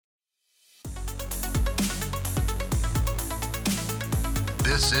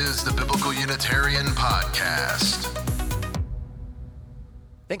This is the Biblical Unitarian Podcast.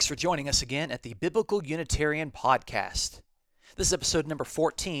 Thanks for joining us again at the Biblical Unitarian Podcast. This is episode number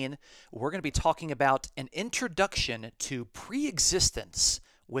 14. We're going to be talking about an introduction to preexistence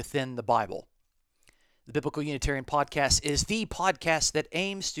within the Bible. The Biblical Unitarian Podcast is the podcast that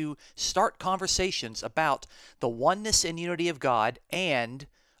aims to start conversations about the oneness and unity of God and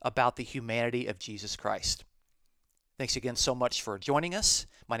about the humanity of Jesus Christ. Thanks again so much for joining us.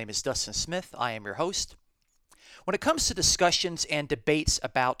 My name is Dustin Smith. I am your host. When it comes to discussions and debates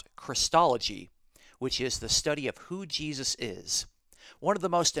about Christology, which is the study of who Jesus is, one of the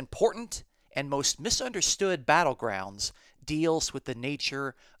most important and most misunderstood battlegrounds deals with the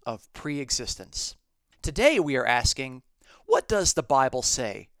nature of preexistence. Today we are asking, what does the Bible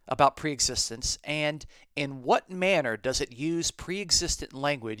say about preexistence, and in what manner does it use preexistent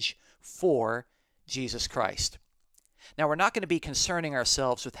language for Jesus Christ? Now, we're not going to be concerning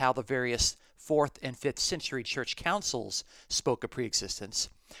ourselves with how the various 4th and 5th century church councils spoke of preexistence.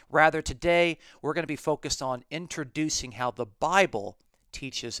 Rather, today, we're going to be focused on introducing how the Bible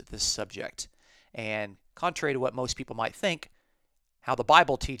teaches this subject. And contrary to what most people might think, how the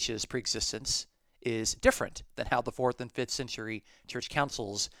Bible teaches preexistence is different than how the 4th and 5th century church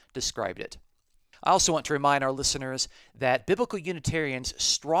councils described it. I also want to remind our listeners that Biblical Unitarians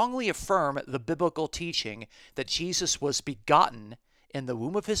strongly affirm the biblical teaching that Jesus was begotten in the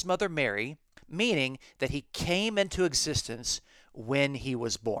womb of his mother Mary, meaning that he came into existence when he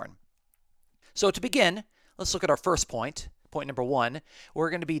was born. So to begin, let's look at our first point, point number 1.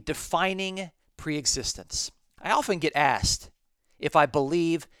 We're going to be defining preexistence. I often get asked if I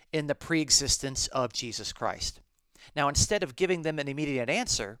believe in the preexistence of Jesus Christ. Now, instead of giving them an immediate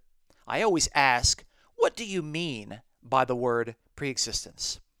answer, I always ask, what do you mean by the word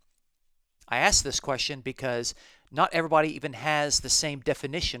preexistence? I ask this question because not everybody even has the same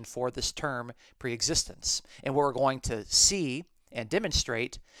definition for this term preexistence. And what we're going to see and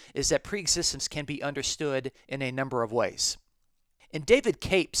demonstrate is that preexistence can be understood in a number of ways. In David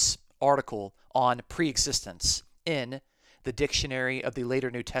Cape's article on preexistence in the Dictionary of the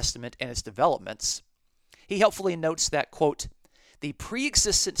Later New Testament and its Developments, he helpfully notes that, quote, the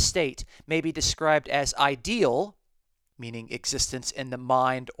preexistent state may be described as ideal, meaning existence in the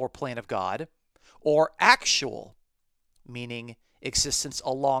mind or plan of God, or actual, meaning existence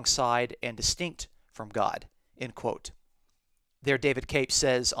alongside and distinct from God, end quote. There, David Cape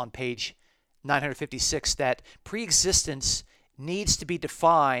says on page 956 that preexistence needs to be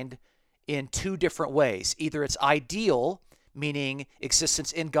defined in two different ways. Either it's ideal, meaning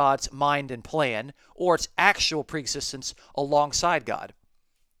existence in God's mind and plan, or its actual preexistence alongside God.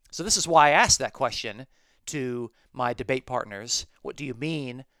 So this is why I asked that question to my debate partners. What do you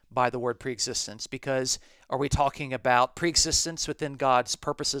mean by the word preexistence? Because are we talking about preexistence within God's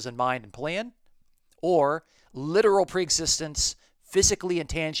purposes and mind and plan, or literal preexistence physically and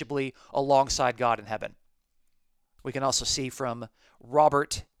tangibly alongside God in heaven? We can also see from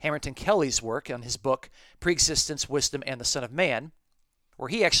Robert Hamilton Kelly's work on his book, Preexistence, Wisdom, and the Son of Man, where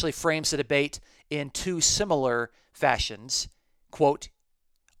he actually frames the debate in two similar fashions, quote,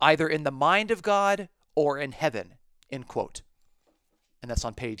 either in the mind of God or in heaven, end quote. And that's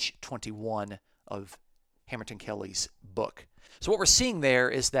on page 21 of Hamilton Kelly's book. So what we're seeing there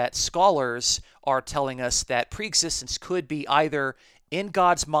is that scholars are telling us that preexistence could be either in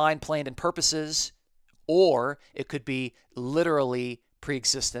God's mind, plan, and purposes, or it could be literally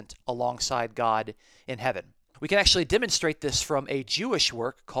preexistent alongside God in heaven. We can actually demonstrate this from a Jewish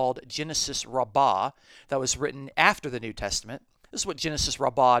work called Genesis Rabbah that was written after the New Testament. This is what Genesis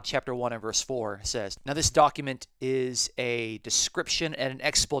Rabbah chapter 1 and verse 4 says. Now this document is a description and an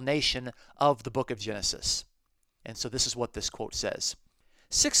explanation of the book of Genesis. And so this is what this quote says.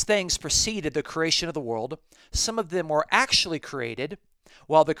 6 things preceded the creation of the world. Some of them were actually created,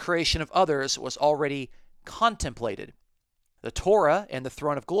 while the creation of others was already contemplated. The Torah and the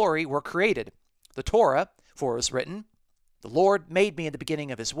throne of glory were created. The Torah, for it was written, the Lord made me in the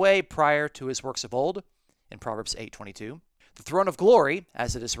beginning of his way prior to his works of old, in Proverbs 8:22. The throne of glory,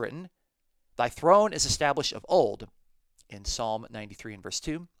 as it is written, thy throne is established of old, in Psalm 93 and verse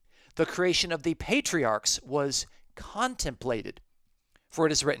 2. The creation of the patriarchs was contemplated, for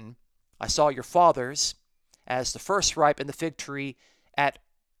it is written, I saw your fathers as the first ripe in the fig tree at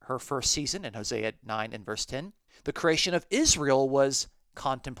her first season, in Hosea 9 and verse 10. The creation of Israel was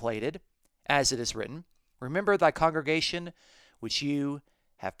contemplated, as it is written, remember thy congregation, which you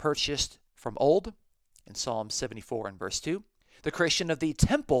have purchased from old, in Psalm 74 and verse 2. The creation of the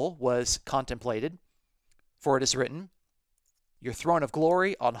temple was contemplated, for it is written, your throne of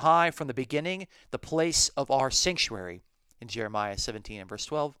glory on high from the beginning, the place of our sanctuary, in Jeremiah 17 and verse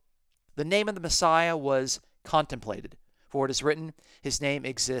 12. The name of the Messiah was contemplated, for it is written, his name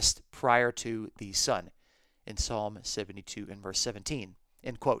exists prior to the Son, in Psalm 72 and verse 17,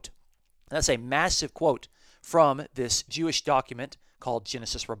 end quote. And that's a massive quote from this Jewish document called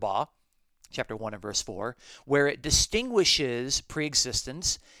Genesis Rabbah, chapter 1 and verse 4, where it distinguishes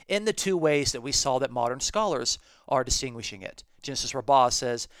preexistence in the two ways that we saw that modern scholars are distinguishing it. Genesis Rabbah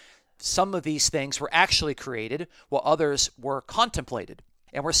says some of these things were actually created while others were contemplated.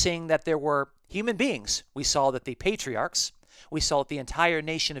 And we're seeing that there were human beings. We saw that the patriarchs, we saw that the entire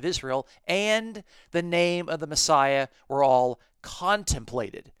nation of Israel, and the name of the Messiah were all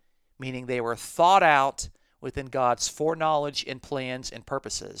contemplated, meaning they were thought out within God's foreknowledge and plans and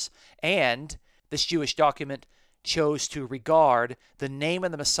purposes. And this Jewish document chose to regard the name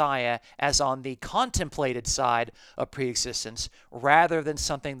of the Messiah as on the contemplated side of preexistence rather than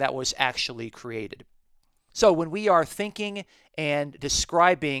something that was actually created. So when we are thinking and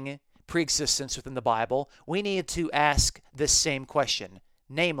describing preexistence within the Bible, we need to ask this same question.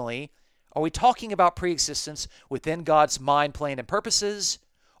 Namely, are we talking about preexistence within God's mind, plan, and purposes,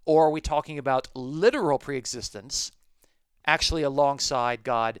 or are we talking about literal preexistence actually alongside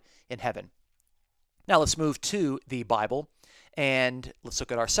God in heaven? Now let's move to the Bible and let's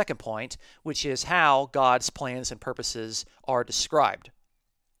look at our second point, which is how God's plans and purposes are described.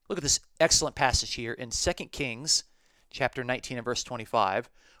 Look at this excellent passage here in 2 Kings chapter 19 and verse 25,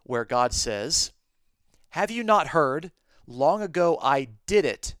 where God says, "Have you not heard? Long ago I did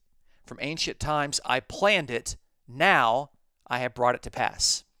it. From ancient times I planned it. Now I have brought it to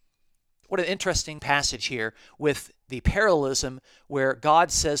pass." What an interesting passage here with the parallelism where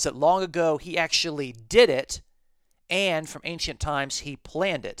God says that long ago he actually did it, and from ancient times he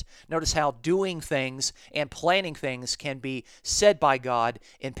planned it. Notice how doing things and planning things can be said by God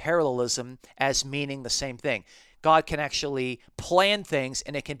in parallelism as meaning the same thing. God can actually plan things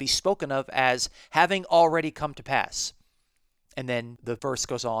and it can be spoken of as having already come to pass. And then the verse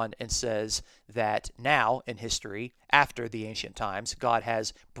goes on and says that now in history, after the ancient times, God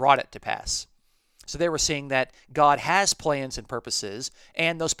has brought it to pass. So they were seeing that God has plans and purposes,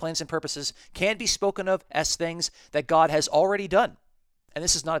 and those plans and purposes can be spoken of as things that God has already done. And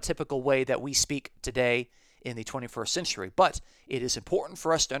this is not a typical way that we speak today in the 21st century, but it is important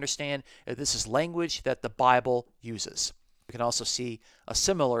for us to understand that this is language that the Bible uses. We can also see a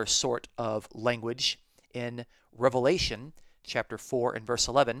similar sort of language in Revelation chapter 4 and verse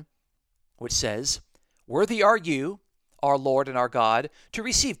 11, which says, "Worthy are you, our Lord and our God, to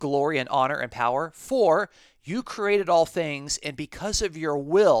receive glory and honor and power, for you created all things, and because of your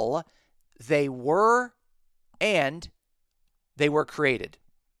will they were created."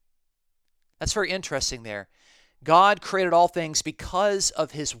 That's very interesting there. God created all things because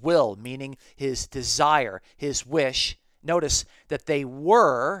of his will, meaning his desire, his wish. Notice that they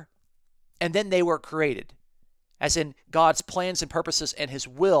were, and then they were created. As in, God's plans and purposes and his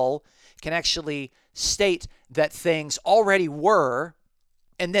will can actually state that things already were,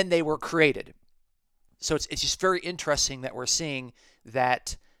 and then they were created. So it's just very interesting that we're seeing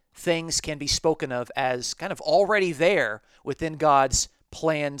that things can be spoken of as kind of already there within God's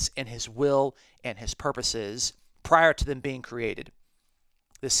plans and his will and his purposes prior to them being created.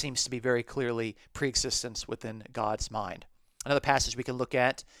 This seems to be very clearly preexistence within God's mind. Another passage we can look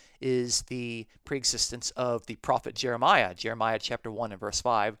at is the preexistence of the prophet Jeremiah. Jeremiah chapter 1 and verse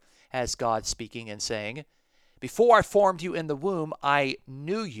 5 has God speaking and saying, "Before I formed you in the womb, I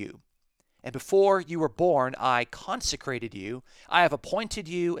knew you. And before you were born, I consecrated you. I have appointed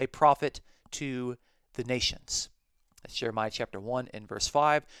you a prophet to the nations." That's Jeremiah chapter 1 and verse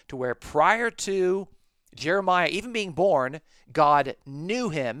 5, to where prior to Jeremiah even being born, God knew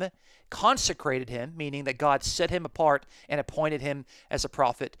him, consecrated him, meaning that God set him apart and appointed him as a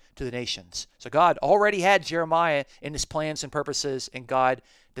prophet to the nations. So God already had Jeremiah in his plans and purposes, and God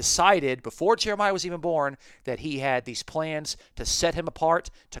decided before Jeremiah was even born that he had these plans to set him apart,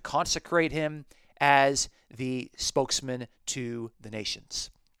 to consecrate him as the spokesman to the nations.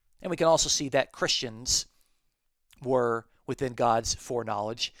 And we can also see that Christians were within God's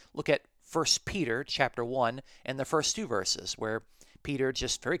foreknowledge. Look at 1 Peter chapter 1 and the first two verses, where Peter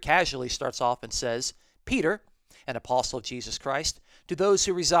just very casually starts off and says, "Peter, an apostle of Jesus Christ, to those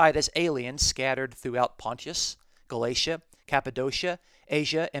who reside as aliens scattered throughout Pontus, Galatia, Cappadocia,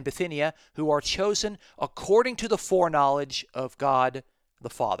 Asia, and Bithynia, who are chosen according to the foreknowledge of God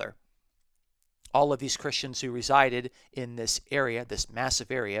the Father." All of these Christians who resided in this area, this massive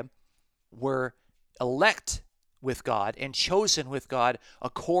area, were elect with God and chosen with God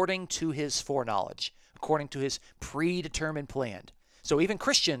according to his foreknowledge, according to his predetermined plan. So even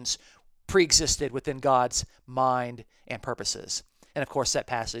Christians pre-existed within God's mind and purposes. And of course, that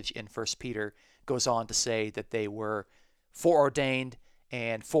passage in 1 Peter goes on to say that they were foreordained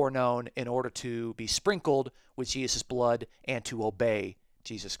and foreknown in order to be sprinkled with Jesus' blood and to obey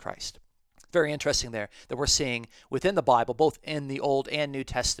Jesus Christ. Very interesting there that we're seeing within the Bible, both in the Old and New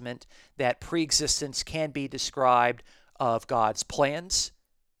Testament, that preexistence can be described of God's plans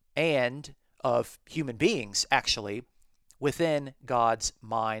and of human beings, actually, within God's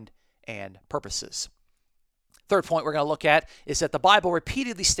mind and purposes. Third point we're going to look at is that the Bible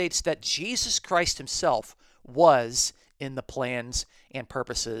repeatedly states that Jesus Christ himself was in the plans and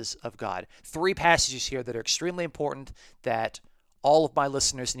purposes of God. 3 passages here that are extremely important that all of my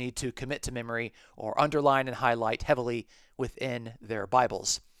listeners need to commit to memory or underline and highlight heavily within their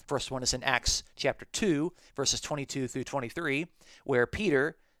Bibles. First one is in Acts chapter 2, verses 22 through 23, where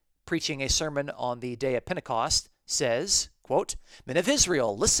Peter, preaching a sermon on the day of Pentecost, says, quote, "Men of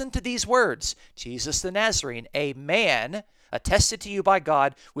Israel, listen to these words. Jesus the Nazarene, a man attested to you by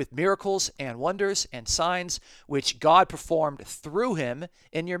God with miracles and wonders and signs which God performed through him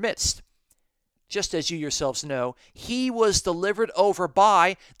in your midst. Just as you yourselves know, he was delivered over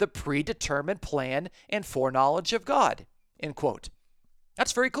by the predetermined plan and foreknowledge of God." End quote.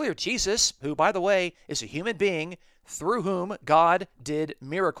 That's very clear. Jesus, who, by the way, is a human being through whom God did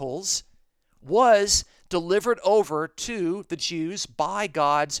miracles, was delivered over to the Jews by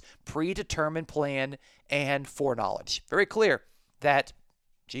God's predetermined plan and foreknowledge. Very clear that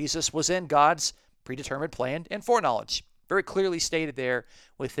Jesus was in God's predetermined plan and foreknowledge. Very clearly stated there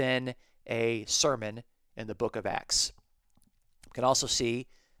within a sermon in the book of Acts. You can also see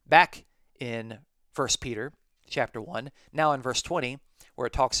back in 1 Peter chapter 1, now in verse 20, where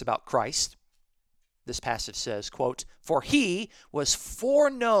it talks about Christ. This passage says, quote, "For he was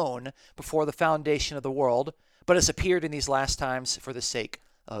foreknown before the foundation of the world, but has appeared in these last times for the sake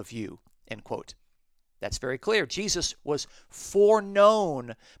of you." End quote. That's very clear. Jesus was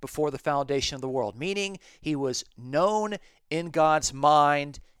foreknown before the foundation of the world, meaning he was known in God's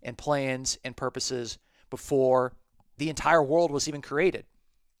mind and plans and purposes before the entire world was even created.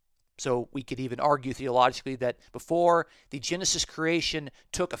 So we could even argue theologically that before the Genesis creation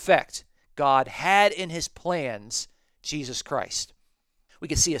took effect, God had in his plans Jesus Christ. We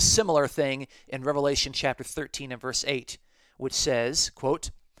can see a similar thing in Revelation chapter 13 and verse 8, which says,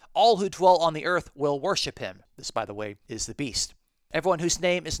 quote, "All who dwell on the earth will worship him." This, by the way, is the beast. "Everyone whose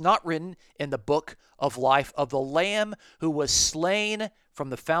name is not written in the book of life of the Lamb who was slain from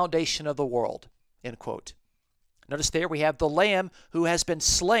the foundation of the world." End quote. Notice there we have the Lamb who has been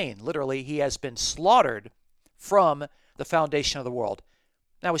slain. Literally, he has been slaughtered from the foundation of the world.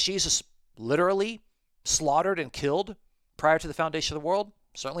 Now, was Jesus literally slaughtered and killed prior to the foundation of the world?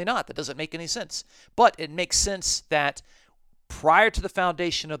 Certainly not. That doesn't make any sense. But it makes sense that prior to the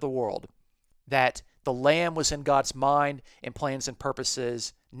foundation of the world, that the Lamb was in God's mind and plans and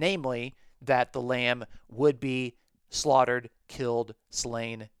purposes, namely that the Lamb would be slaughtered, killed,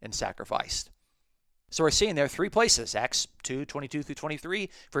 slain, and sacrificed. So we're seeing there 3 places, Acts 2, 22 through 23,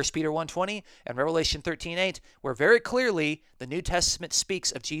 1 Peter 1:20, and Revelation 13:8, where very clearly the New Testament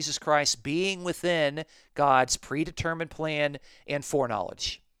speaks of Jesus Christ being within God's predetermined plan and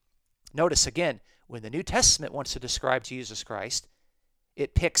foreknowledge. Notice again, when the New Testament wants to describe Jesus Christ,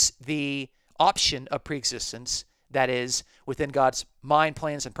 it picks the option of preexistence, that is, within God's mind,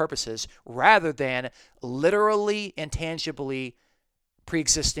 plans, and purposes, rather than literally and tangibly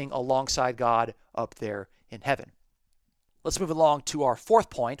preexisting alongside God up there in heaven. Let's move along to our 4th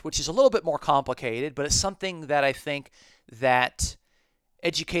point, which is a little bit more complicated, but it's something that I think that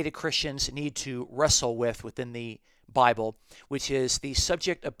educated Christians need to wrestle with within the Bible, which is the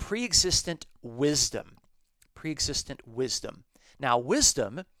subject of preexistent wisdom. Preexistent wisdom. Now,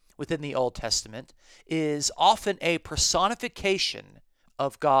 wisdom within the Old Testament is often a personification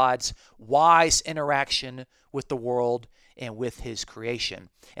of God's wise interaction with the world and with his creation.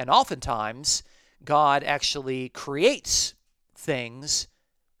 And oftentimes, God actually creates things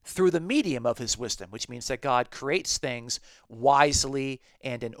through the medium of his wisdom, which means that God creates things wisely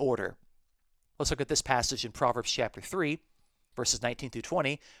and in order. Let's look at this passage in Proverbs chapter 3, verses 19 through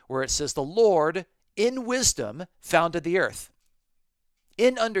 20, where it says, "The Lord in wisdom founded the earth.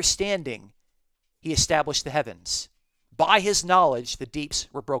 In understanding he established the heavens. By his knowledge the deeps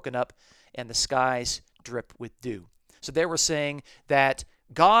were broken up and the skies drip with dew." So there we're saying that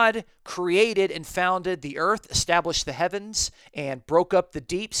God created and founded the earth, established the heavens, and broke up the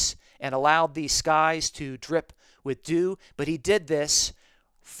deeps and allowed the skies to drip with dew. But he did this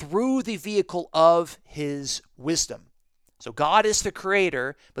through the vehicle of his wisdom. So God is the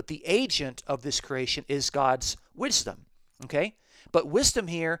creator, but the agent of this creation is God's wisdom. Okay? But wisdom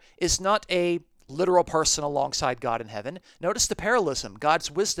here is not a literal person alongside God in heaven. Notice the parallelism. God's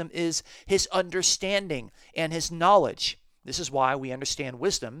wisdom is his understanding and his knowledge. This is why we understand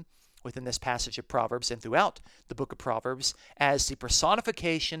wisdom within this passage of Proverbs and throughout the book of Proverbs as the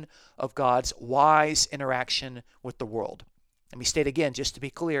personification of God's wise interaction with the world. Let me state again, just to be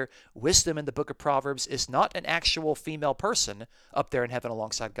clear, wisdom in the book of Proverbs is not an actual female person up there in heaven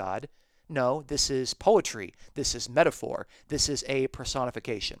alongside God. No, this is poetry. This is metaphor. This is a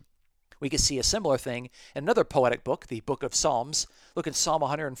personification. We can see a similar thing in another poetic book, the book of Psalms. Look in Psalm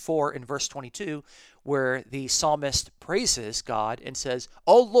 104 in verse 22, where the psalmist praises God and says,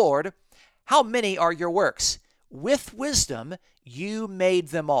 "O Lord, how many are your works? With wisdom you made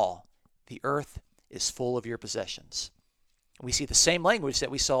them all. The earth is full of your possessions." We see the same language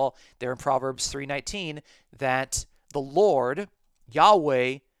that we saw there in Proverbs 3:19, that the Lord,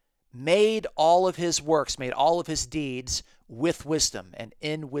 Yahweh, made all of his works, made all of his deeds with wisdom and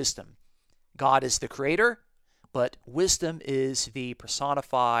in wisdom. God is the creator, but wisdom is the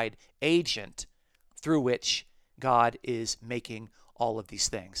personified agent through which God is making all of these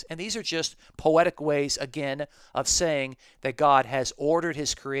things. And these are just poetic ways, again, of saying that God has ordered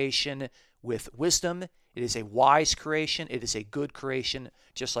his creation with wisdom. It is a wise creation. It is a good creation,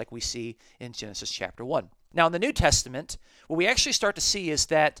 just like we see in Genesis chapter 1. Now, in the New Testament, what we actually start to see is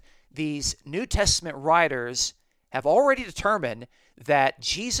that these New Testament writers have already determined that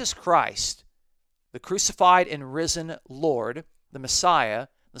Jesus Christ, the crucified and risen Lord, the Messiah,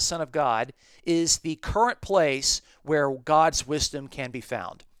 the Son of God, is the current place where God's wisdom can be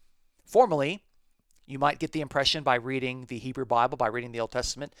found. Formerly, you might get the impression by reading the Hebrew Bible, by reading the Old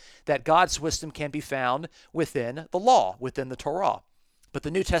Testament, that God's wisdom can be found within the law, within the Torah. But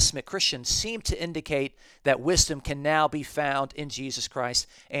the New Testament Christians seem to indicate that wisdom can now be found in Jesus Christ,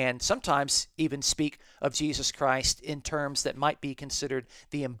 and sometimes even speak of Jesus Christ in terms that might be considered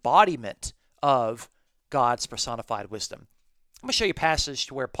the embodiment of God's personified wisdom. I'm going to show you a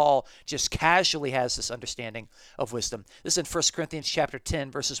passage where Paul just casually has this understanding of wisdom. This is in 1 Corinthians chapter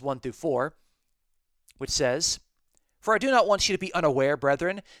 10, verses 1 through 4, which says, "For I do not want you to be unaware,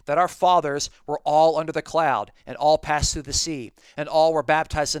 brethren, that our fathers were all under the cloud, and all passed through the sea, and all were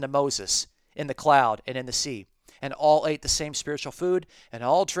baptized into Moses in the cloud and in the sea, and all ate the same spiritual food, and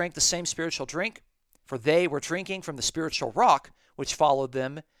all drank the same spiritual drink, for they were drinking from the spiritual rock which followed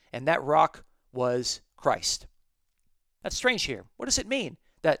them, and that rock was Christ." That's strange here. What does it mean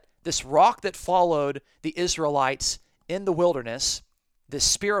that this rock that followed the Israelites in the wilderness, this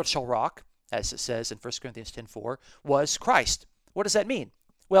spiritual rock, as it says in 1 Corinthians 10:4, was Christ? What does that mean?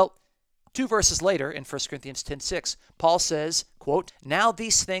 Well, 2 verses later in 1 Corinthians 10:6, Paul says, quote, "Now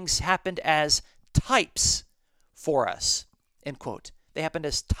these things happened as types for us," end quote. They happened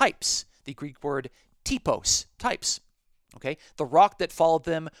as types, the Greek word typos, types. Okay, the rock that followed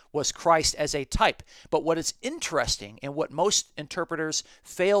them was Christ as a type. But what is interesting and what most interpreters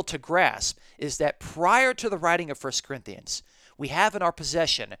fail to grasp is that prior to the writing of 1 Corinthians, we have in our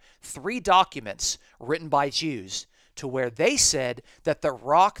possession 3 documents written by Jews to where they said that the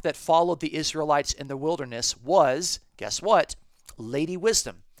rock that followed the Israelites in the wilderness was, guess what? Lady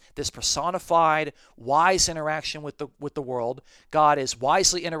Wisdom. This personified, wise interaction with the world. God is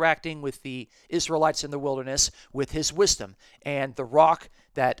wisely interacting with the Israelites in the wilderness with his wisdom. And the rock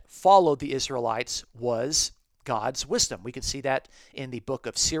that followed the Israelites was God's wisdom. We can see that in the book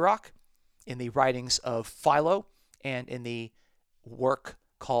of Sirach, in the writings of Philo, and in the work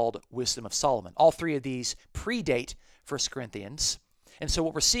called Wisdom of Solomon. All 3 of these predate 1 Corinthians. And so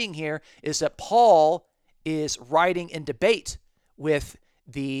what we're seeing here is that Paul is writing in debate with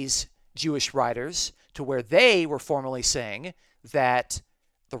these Jewish writers to where they were formerly saying that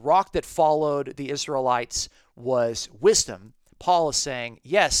the rock that followed the Israelites was wisdom. Paul is saying,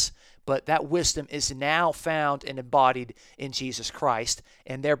 yes, but that wisdom is now found and embodied in Jesus Christ,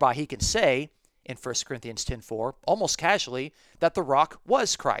 and thereby he can say in 1 Corinthians 10:4, almost casually, that the rock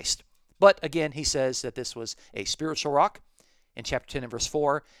was Christ. But again, he says that this was a spiritual rock in chapter 10 and verse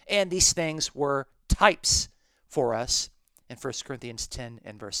 4, and these things were types for us in 1 Corinthians 10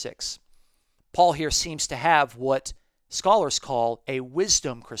 and verse 6. Paul here seems to have what scholars call a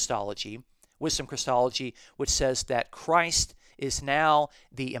wisdom Christology, which says that Christ is now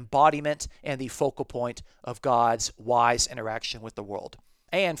the embodiment and the focal point of God's wise interaction with the world.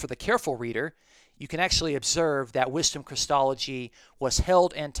 And for the careful reader, you can actually observe that wisdom Christology was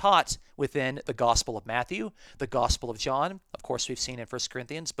held and taught within the Gospel of Matthew, the Gospel of John. Of course, we've seen in 1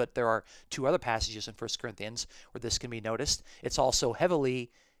 Corinthians, but there are 2 other passages in 1 Corinthians where this can be noticed. It's also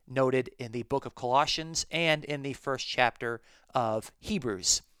heavily noted in the book of Colossians and in the first chapter of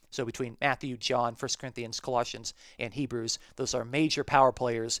Hebrews. So between Matthew, John, 1 Corinthians, Colossians, and Hebrews, those are major power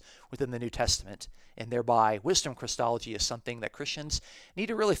players within the New Testament. And thereby, wisdom Christology is something that Christians need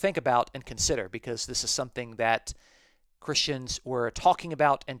to really think about and consider, because this is something that Christians were talking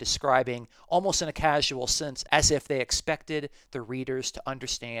about and describing almost in a casual sense, as if they expected the readers to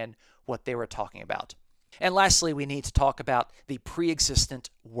understand what they were talking about. And lastly, we need to talk about the preexistent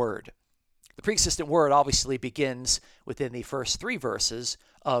word. The preexistent word obviously begins within the first 3 verses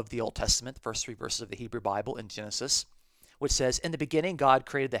of the Old Testament, the first 3 verses of the Hebrew Bible in Genesis, which says, "In the beginning God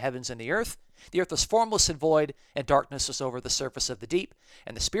created the heavens and the earth. The earth was formless and void, and darkness was over the surface of the deep.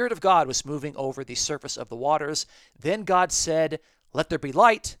 And the Spirit of God was moving over the surface of the waters. Then God said, 'Let there be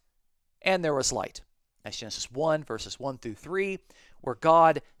light,' and there was light." That's Genesis 1, verses 1 through 3, where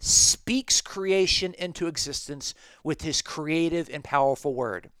God speaks creation into existence with his creative and powerful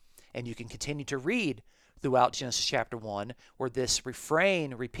word. And you can continue to read throughout Genesis chapter 1, where this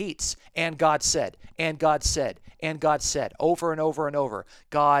refrain repeats, "And God said, and God said, and God said," over and over and over.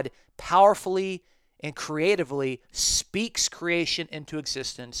 God powerfully and creatively speaks creation into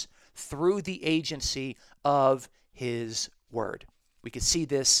existence through the agency of his word. We can see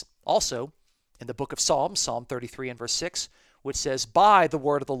this also in the book of Psalms, Psalm 33 and verse 6, which says, "By the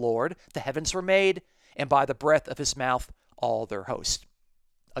word of the Lord the heavens were made, and by the breath of his mouth all their host."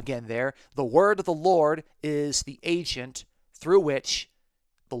 Again there, the word of the Lord is the agent through which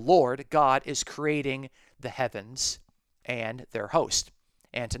the Lord, God, is creating the heavens and their host.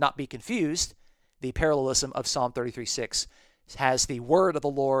 And to not be confused, the parallelism of Psalm 33:6 has the word of the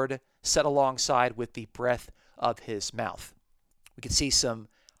Lord set alongside with the breath of his mouth. We can see some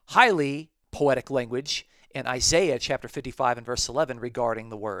highly poetic language in Isaiah chapter 55 and verse 11 regarding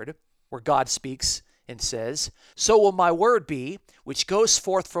the word, where God speaks and says, "So will my word be, which goes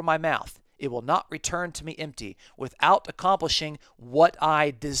forth from my mouth. It will not return to me empty, without accomplishing what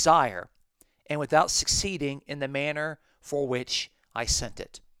I desire, and without succeeding in the manner for which I sent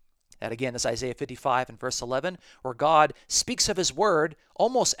it." That again is Isaiah 55 and verse 11, where God speaks of his word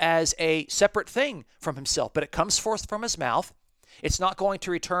almost as a separate thing from himself, but it comes forth from his mouth. It's not going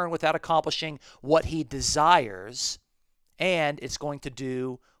to return without accomplishing what he desires, and it's going to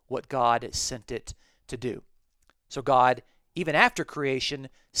do what God sent it to do. So God, even after creation,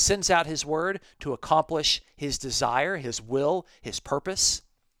 sends out his word to accomplish his desire, his will, his purpose.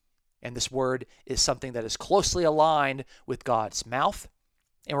 And this word is something that is closely aligned with God's mouth.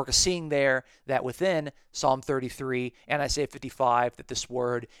 And we're seeing there that within Psalm 33 and Isaiah 55, that this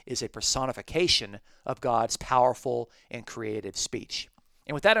word is a personification of God's powerful and creative speech.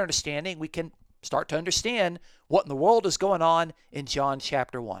 And with that understanding, we can start to understand what in the world is going on in John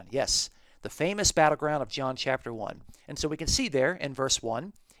chapter 1. Yes, the famous battleground of John chapter 1. And so we can see there in verse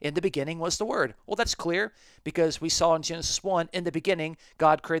 1, "In the beginning was the Word." Well, that's clear because we saw in Genesis 1, in the beginning,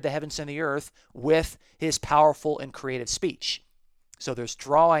 God created the heavens and the earth with his powerful and creative speech. So there's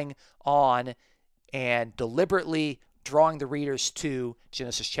drawing on and deliberately drawing the readers to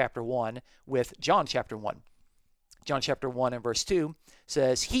Genesis chapter 1 with John chapter 1. John chapter 1 and verse 2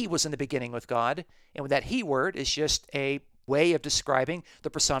 says, "He was in the beginning with God," and that he word is just a way of describing the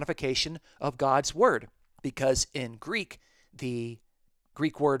personification of God's word, because in Greek, the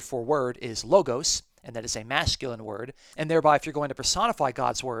Greek word for word is logos, and that is a masculine word, and thereby if you're going to personify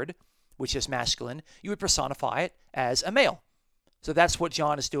God's word, which is masculine, you would personify it as a male. So that's what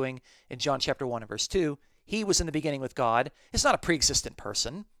John is doing in John chapter 1 and verse 2. He was in the beginning with God. It's not a pre-existent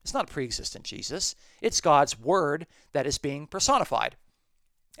person. It's not a pre-existent Jesus. It's God's word that is being personified.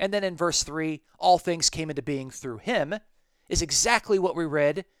 And then in verse 3, "All things came into being through him," is exactly what we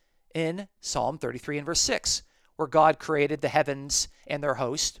read in Psalm 33 and verse 6, where God created the heavens and their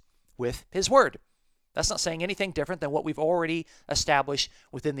host with his word. That's not saying anything different than what we've already established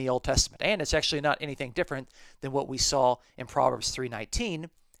within the Old Testament. And it's actually not anything different than what we saw in Proverbs 3:19,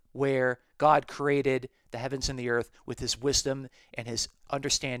 where God created the heavens and the earth with his wisdom and his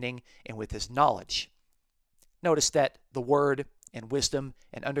understanding and with his knowledge. Notice that the word and wisdom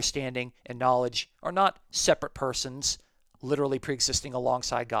and understanding and knowledge are not separate persons literally pre-existing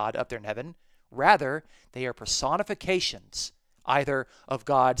alongside God up there in heaven. Rather, they are personifications either of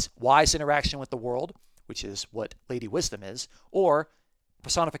God's wise interaction with the world, which is what Lady Wisdom is, or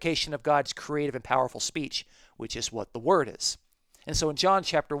personification of God's creative and powerful speech, which is what the Word is. And so in John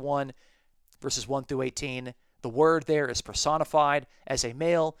chapter 1, verses 1 through 18, the Word there is personified as a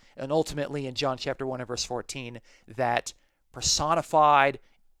male, and ultimately in John chapter 1 and verse 14, that personified,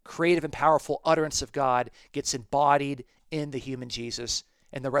 creative, and powerful utterance of God gets embodied in the human Jesus.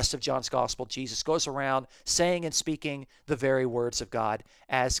 And the rest of John's gospel, Jesus goes around saying and speaking the very words of God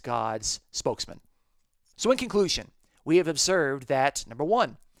as God's spokesman. So in conclusion, we have observed that, number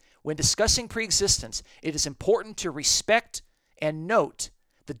one, when discussing preexistence, it is important to respect and note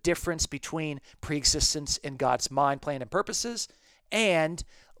the difference between preexistence in God's mind, plan, and purposes and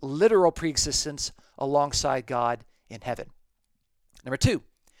literal preexistence alongside God in heaven. Number two,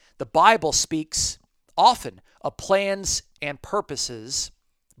 the Bible speaks often of plans and purposes,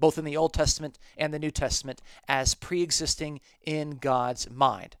 both in the Old Testament and the New Testament, as preexisting in God's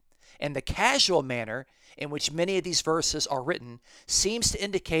mind. And the casual manner in which many of these verses are written seems to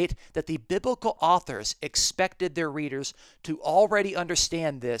indicate that the biblical authors expected their readers to already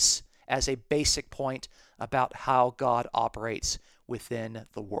understand this as a basic point about how God operates within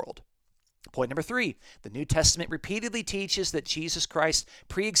the world. Point number three, the New Testament repeatedly teaches that Jesus Christ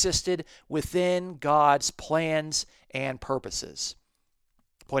preexisted within God's plans and purposes.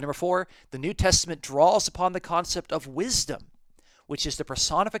 Point number four, the New Testament draws upon the concept of wisdom, which is the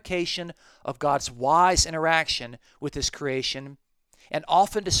personification of God's wise interaction with his creation, and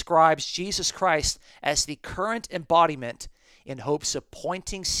often describes Jesus Christ as the current embodiment in hopes of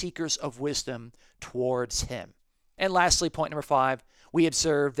pointing seekers of wisdom towards him. And lastly, point number five, we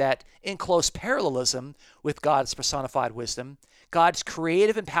observe that in close parallelism with God's personified wisdom, God's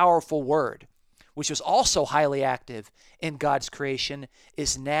creative and powerful word, which was also highly active in God's creation,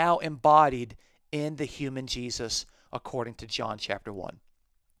 is now embodied in the human Jesus, according to John chapter 1.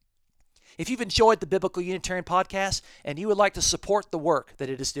 If you've enjoyed the Biblical Unitarian Podcast and you would like to support the work that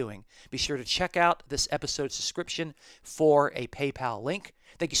it is doing, be sure to check out this episode's description for a PayPal link.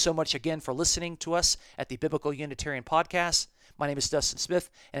 Thank you so much again for listening to us at the Biblical Unitarian Podcast. My name is Dustin Smith,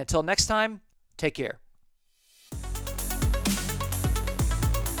 and until next time, take care.